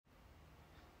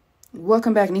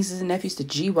Welcome back, nieces and nephews, to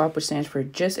JEWAP, which stands for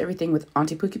Just Everything with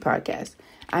Auntie Pookie Podcast.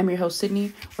 I'm your host,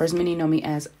 Sydney, or as many know me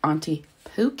as Auntie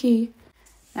Pookie.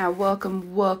 Now,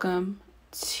 welcome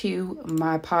to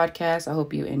my podcast. I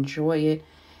hope you enjoy it.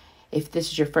 If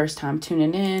this is your first time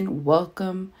tuning in,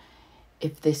 welcome.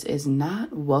 If this is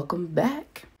not, welcome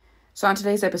back. So on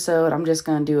today's episode, I'm just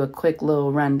going to do a quick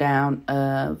little rundown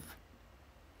of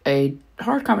a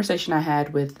hard conversation I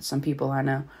had with some people I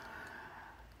know.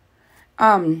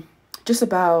 Just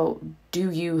about, do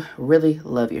you really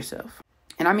love yourself?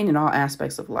 And I mean in all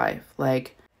aspects of life,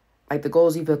 like the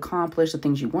goals you've accomplished, the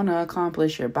things you want to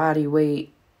accomplish, your body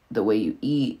weight, the way you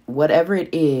eat, whatever it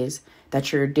is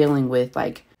that you're dealing with,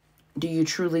 like, do you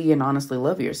truly and honestly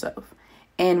love yourself?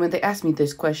 And when they asked me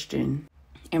this question,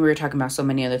 and we were talking about so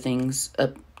many other things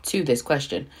up to this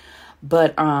question,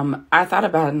 but I thought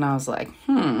about it and I was like,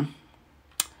 I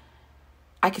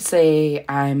could say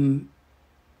I'm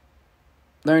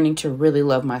learning to really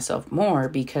love myself more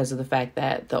because of the fact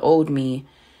that the old me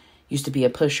used to be a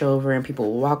pushover and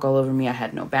people would walk all over me. I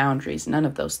had no boundaries, none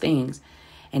of those things.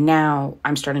 And now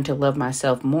I'm starting to love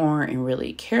myself more and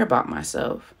really care about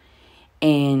myself.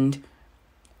 And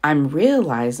I'm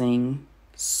realizing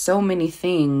so many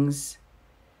things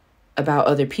about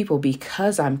other people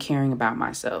because I'm caring about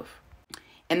myself.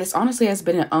 And this honestly has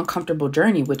been an uncomfortable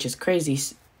journey, which is crazy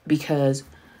because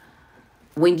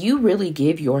when you really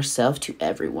give yourself to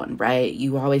everyone, right?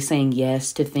 You always saying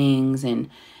yes to things and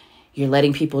you're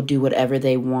letting people do whatever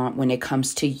they want when it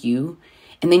comes to you.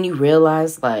 And then you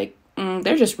realize like,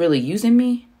 they're just really using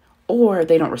me, or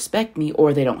they don't respect me,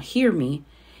 or they don't hear me.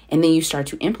 And then you start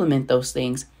to implement those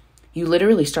things. You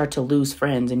literally start to lose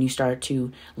friends and you start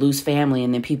to lose family.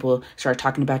 And then people start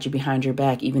talking about you behind your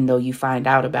back, even though you find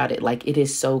out about it. Like, it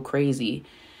is so crazy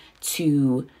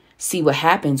to see what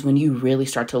happens when you really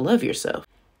start to love yourself.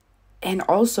 And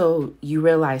also you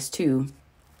realize too,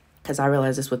 because I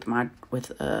realized this with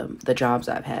the jobs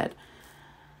I've had,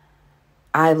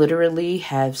 I literally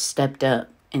have stepped up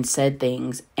and said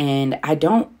things. And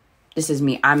this is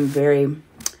me, I'm very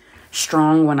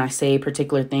strong when I say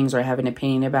particular things or I have an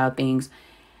opinion about things,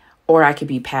 or I could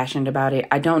be passionate about it.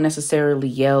 I don't necessarily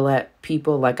yell at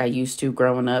people like I used to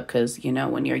growing up, because,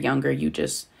 when you're younger, you're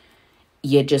just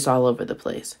all over the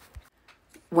place.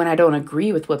 When I don't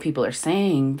agree with what people are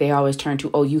saying, they always turn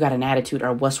to, oh, you got an attitude,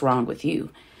 or what's wrong with you?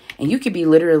 And you could be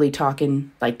literally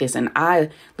talking like this. And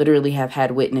I literally have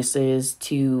had witnesses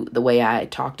to the way I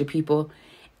talk to people,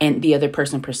 and the other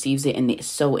person perceives it in the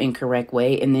so incorrect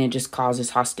way. And then it just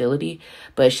causes hostility.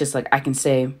 But it's just like, I can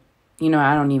say, I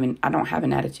don't have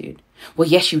an attitude. Well,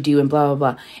 yes, you do. And blah,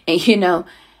 blah, blah. And,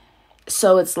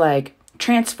 so it's like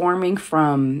transforming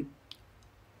from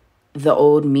the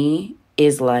old me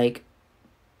is like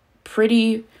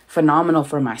pretty phenomenal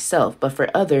for myself, but for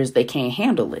others, they can't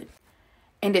handle it.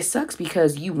 And it sucks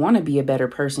because you want to be a better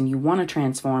person. You want to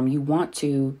transform. You want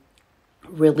to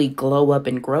really glow up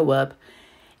and grow up.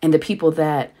 And the people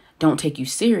that don't take you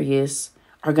serious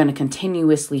are going to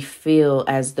continuously feel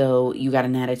as though you got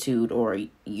an attitude or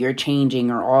you're changing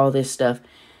or all this stuff,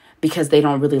 because they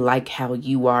don't really like how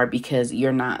you are, because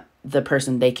you're not the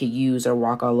person they could use or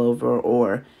walk all over,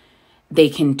 or they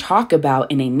can talk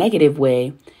about in a negative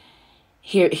way.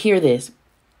 Hear this.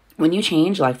 When you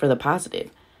change, like, for the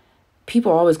positive,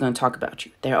 people are always going to talk about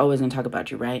you. They're always going to talk about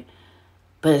you, right?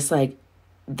 But it's like,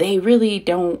 they really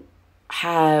don't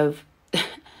have,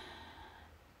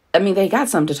 they got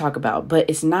something to talk about, but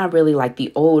it's not really like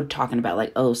the old talking about,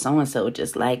 like, oh, so-and-so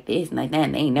just like this and like that,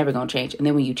 and they ain't never going to change. And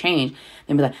then when you change,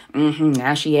 they be like,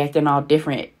 now she acting all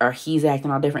different, or he's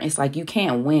acting all different. It's like, you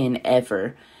can't win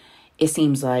ever, it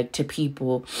seems like, to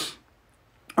people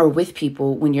or with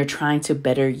people when you're trying to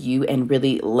better you and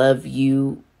really love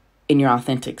you in your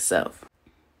authentic self.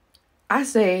 I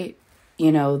say,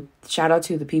 shout out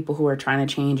to the people who are trying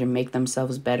to change and make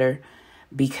themselves better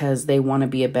because they want to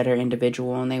be a better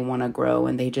individual and they want to grow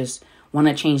and they just want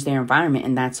to change their environment,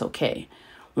 and that's okay.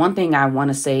 One thing I want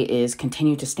to say is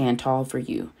continue to stand tall for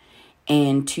you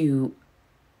and to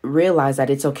realize that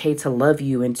it's okay to love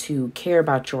you and to care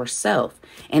about yourself,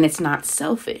 and it's not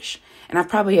selfish. And I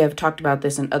probably have talked about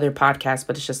this in other podcasts,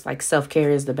 but it's just like self-care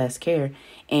is the best care.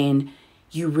 And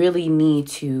you really need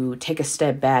to take a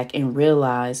step back and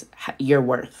realize your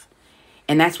worth.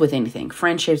 And that's with anything.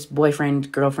 Friendships,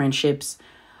 boyfriend, girlfriendships,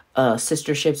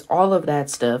 sisterships, all of that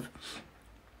stuff.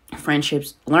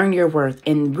 Friendships, learn your worth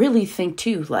and really think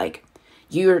too, like,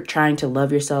 you're trying to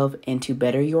love yourself and to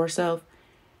better yourself.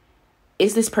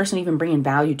 Is this person even bringing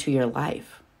value to your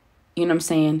life? You know what I'm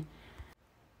saying?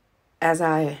 As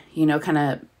I, kind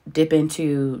of dip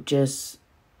into just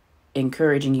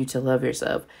encouraging you to love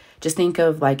yourself, Just think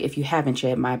of, like, if you haven't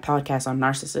yet, my podcast on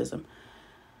narcissism.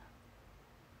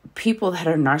 People that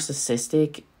are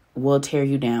narcissistic will tear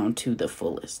you down to the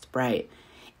fullest, right?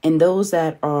 And those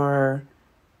of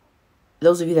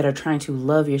you that are trying to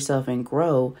love yourself and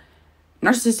grow,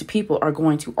 narcissistic people are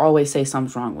going to always say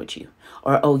something's wrong with you.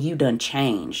 Or, oh, you done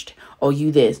changed. Oh,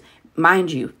 you this.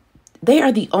 Mind you, they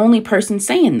are the only person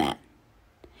saying that.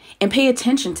 And pay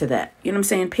attention to that. You know what I'm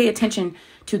saying? Pay attention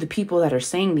to the people that are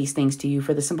saying these things to you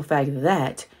for the simple fact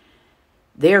that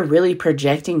they're really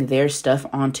projecting their stuff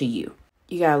onto you.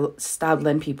 You gotta stop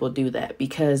letting people do that,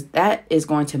 because that is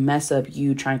going to mess up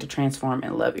you trying to transform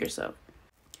and love yourself.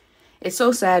 It's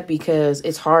so sad because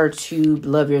it's hard to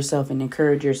love yourself and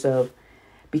encourage yourself,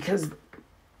 because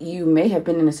you may have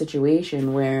been in a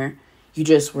situation where you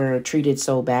just were treated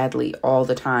so badly all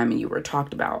the time, and you were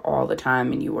talked about all the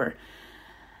time, and you were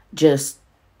just,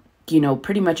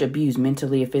 pretty much abused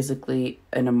mentally, physically,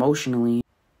 and emotionally.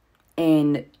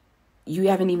 And you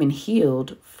haven't even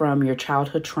healed from your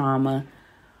childhood trauma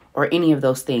or any of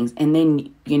those things. And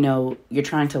then, you're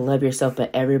trying to love yourself, but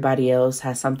everybody else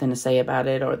has something to say about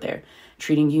it, or they're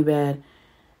treating you bad.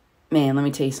 Man, let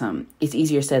me tell you something. It's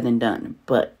easier said than done,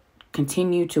 but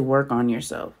continue to work on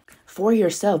yourself for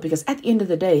yourself, because at the end of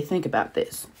the day, think about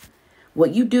this.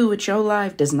 What you do with your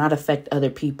life does not affect other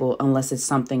people unless it's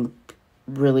something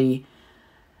really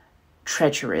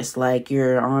treacherous, like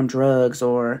you're on drugs,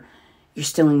 or you're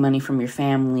stealing money from your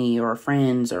family or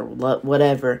friends or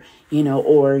whatever,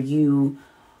 or you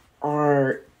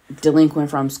are delinquent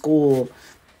from school,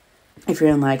 if you're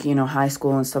in high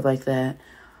school and stuff like that,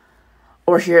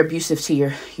 or if you're abusive to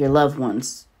your loved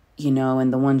ones,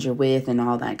 and the ones you're with and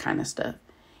all that kind of stuff.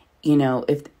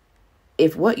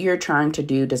 If what you're trying to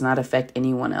do does not affect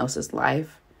anyone else's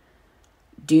life,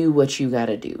 do what you got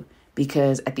to do,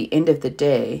 because at the end of the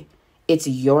day, it's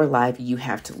your life. You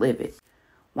have to live it.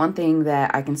 One thing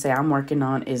that I can say I'm working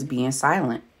on is being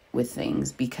silent with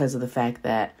things, because of the fact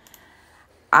that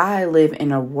I live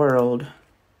in a world,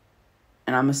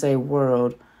 and I'm going to say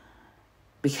world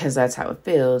because that's how it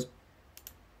feels,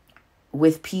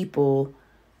 with people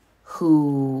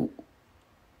who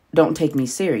don't take me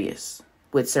serious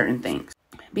with certain things.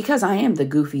 Because I am the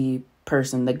goofy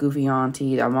person, the goofy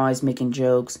auntie, I'm always making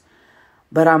jokes,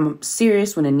 but I'm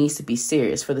serious when it needs to be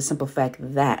serious, for the simple fact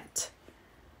that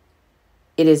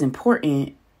it is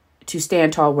important to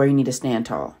stand tall where you need to stand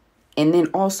tall. And then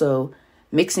also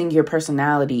mixing your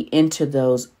personality into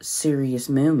those serious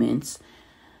moments.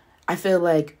 I feel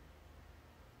like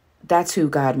that's who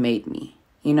God made me.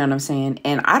 You know what I'm saying?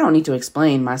 And I don't need to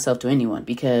explain myself to anyone,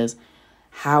 because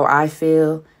how I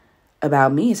feel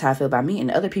about me is how I feel about me, and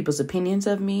other people's opinions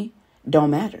of me don't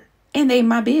matter. And they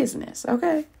my business,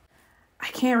 okay? I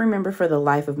can't remember for the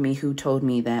life of me who told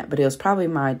me that, but it was probably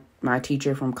my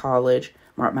teacher from college,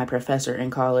 my professor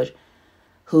in college,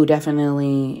 who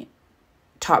definitely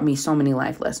taught me so many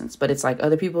life lessons. But it's like,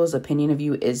 other people's opinion of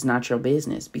you is not your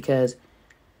business, because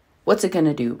what's it going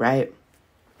to do, right?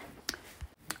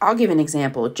 I'll give an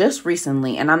example. Just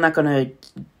recently, and I'm not going to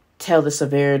tell the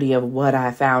severity of what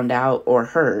I found out or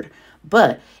heard,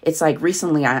 but it's like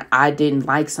recently I didn't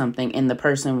like something, and the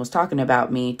person was talking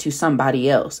about me to somebody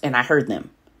else, and I heard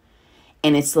them.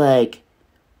 And it's like,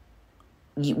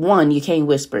 one, you can't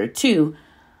whisper. Two,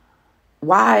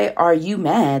 why are you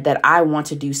mad that I want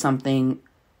to do something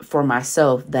for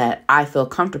myself that I feel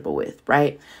comfortable with,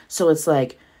 right? So it's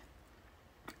like,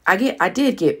 I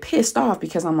did get pissed off,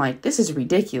 because I'm like, this is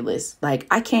ridiculous. Like,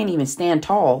 I can't even stand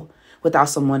tall without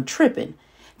someone tripping.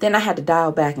 Then I had to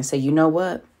dial back and say, you know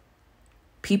what?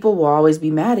 People will always be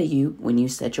mad at you when you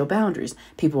set your boundaries.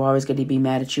 People are always going to be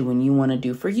mad at you when you want to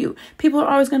do for you. People are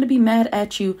always going to be mad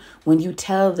at you when you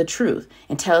tell the truth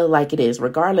and tell it like it is.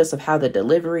 Regardless of how the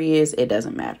delivery is, it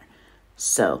doesn't matter.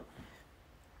 So,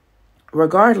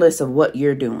 regardless of what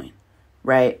you're doing,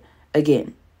 right?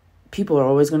 Again, people are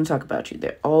always going to talk about you.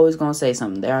 They're always going to say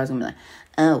something. They're always going to be like,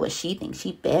 oh, well, she thinks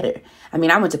she better. I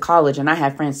mean, I went to college, and I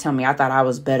had friends tell me I thought I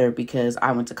was better because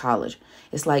I went to college.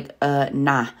 It's like,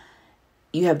 nah.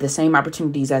 You have the same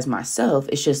opportunities as myself.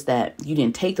 It's just that you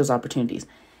didn't take those opportunities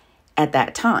at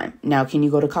that time. Now, can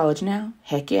you go to college now?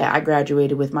 Heck yeah. I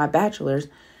graduated with my bachelor's,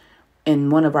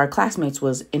 and one of our classmates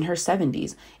was in her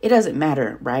 70s. It doesn't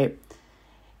matter, right?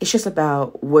 It's just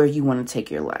about where you want to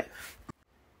take your life.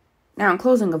 Now, in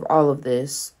closing of all of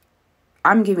this,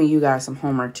 I'm giving you guys some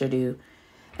homework to do.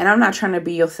 And I'm not trying to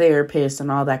be your therapist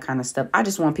and all that kind of stuff. I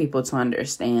just want people to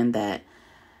understand that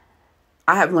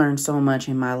I have learned so much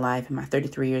in my life, in my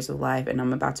 33 years of life, and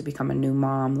I'm about to become a new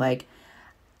mom,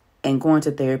 and going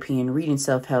to therapy and reading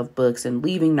self-help books and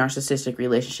leaving narcissistic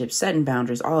relationships, setting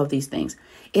boundaries, all of these things.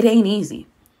 It ain't easy.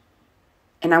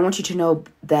 And I want you to know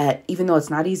that even though it's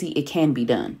not easy, it can be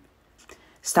done.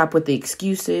 Stop with the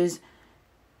excuses.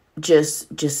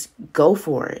 Just go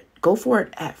for it. Go for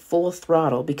it at full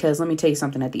throttle, because let me tell you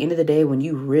something. At the end of the day, when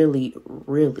you really,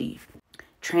 really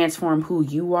transform who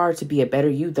you are to be a better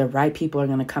you, the right people are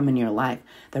going to come in your life.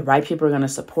 The right people are going to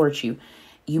support you.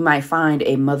 You might find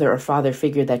a mother or father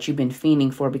figure that you've been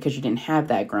fiending for because you didn't have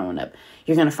that growing up.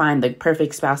 You're going to find the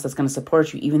perfect spouse that's going to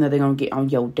support you, even though they're going to get on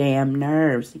your damn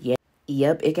nerves. Yeah.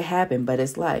 Yep, it could happen, but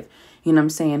it's life. You know what I'm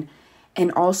saying?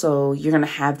 And also, you're going to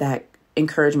have that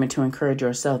encouragement to encourage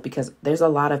yourself, because there's a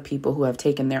lot of people who have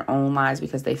taken their own lives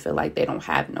because they feel like they don't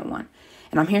have no one.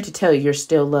 And I'm here to tell you, you're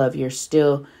still loved. You're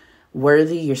still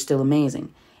worthy. You're still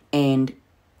amazing. And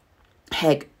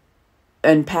heck,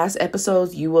 in past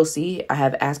episodes, you will see I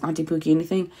have Ask Auntie Pookie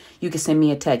anything. You can send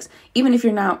me a text. Even if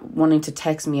you're not wanting to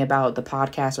text me about the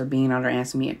podcast or being on or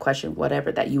answer me a question,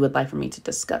 whatever that you would like for me to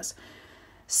discuss,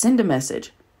 send a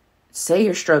message. Say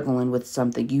you're struggling with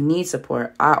something. You need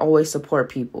support. I always support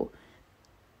people.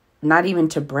 Not even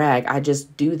to brag. I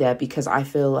just do that because I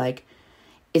feel like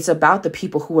it's about the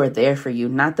people who are there for you,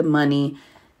 not the money,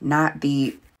 not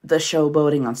the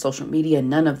showboating on social media,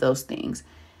 none of those things.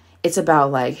 It's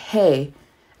about like, hey,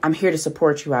 I'm here to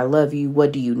support you. I love you.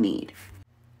 What do you need?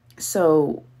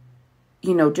 So,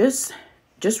 just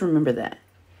remember that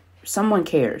someone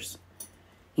cares.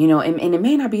 And it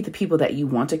may not be the people that you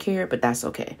want to care, but that's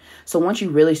okay. So once you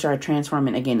really start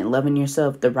transforming again and loving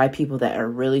yourself, the right people that are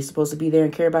really supposed to be there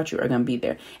and care about you are going to be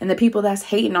there. And the people that's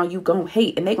hating on you going to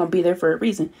hate, and they're going to be there for a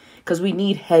reason, because we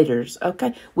need haters,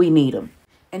 okay? We need them.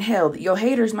 And hell, your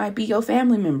haters might be your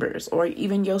family members or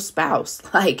even your spouse.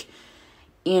 Like,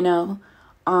 it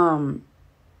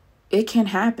can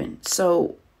happen.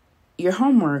 So your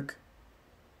homework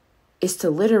is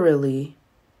to literally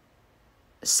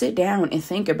sit down and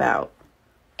think about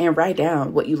and write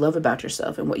down what you love about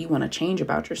yourself and what you want to change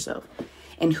about yourself.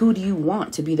 And who do you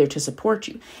want to be there to support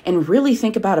you? And really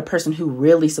think about a person who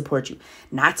really supports you.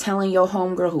 Not telling your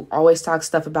homegirl who always talks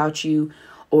stuff about you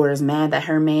or is mad that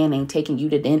her man ain't taking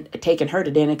her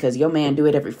to dinner because your man do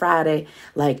it every Friday.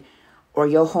 Like, or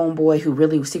your homeboy who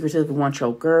really secretively wants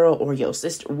your girl or your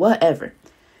sister, whatever.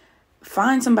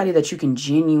 Find somebody that you can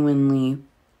genuinely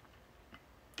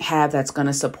have that's going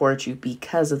to support you,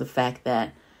 because of the fact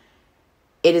that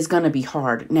it is going to be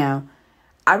hard. Now,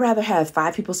 I'd rather have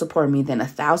 5 people support me than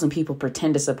 1,000 people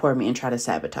pretend to support me and try to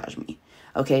sabotage me.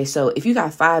 Okay, so if you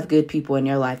got 5 good people in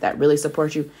your life that really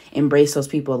support you, embrace those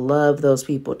people, love those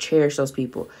people, cherish those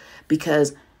people,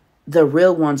 because the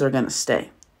real ones are going to stay.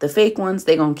 The fake ones,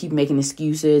 they going to keep making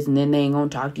excuses, and then they ain't going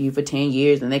to talk to you for 10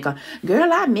 years, and they go,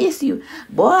 girl, I miss you.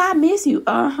 Boy, I miss you.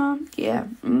 Yeah.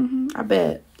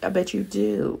 I bet you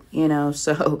do,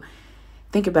 so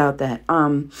think about that.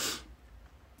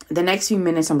 The next few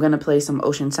minutes, I'm going to play some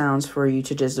ocean sounds for you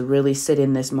to just really sit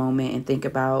in this moment and think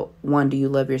about, one, do you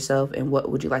love yourself, and what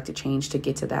would you like to change to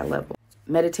get to that level?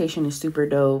 Meditation is super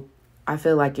dope. I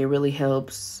feel like it really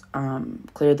helps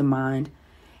clear the mind.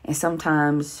 And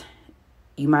sometimes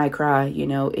you might cry,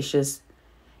 it's just,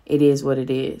 it is what it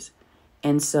is.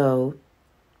 And so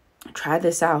try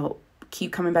this out.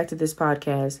 Keep coming back to this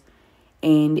podcast.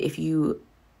 And if you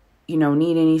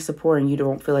need any support and you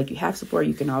don't feel like you have support,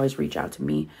 you can always reach out to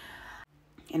me.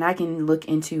 And I can look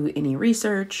into any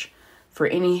research for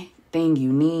anything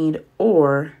you need.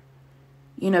 Or,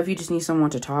 if you just need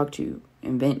someone to talk to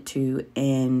and vent to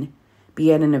and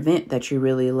be at an event that you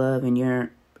really love and you're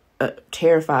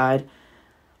terrified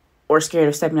or scared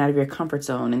of stepping out of your comfort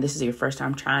zone and this is your first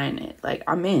time trying it, like,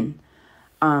 I'm in.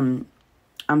 I'm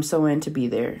so in to be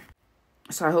there.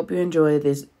 So I hope you enjoy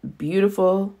this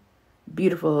beautiful,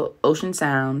 beautiful ocean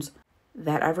sounds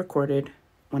that I recorded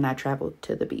when I traveled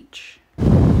to the beach.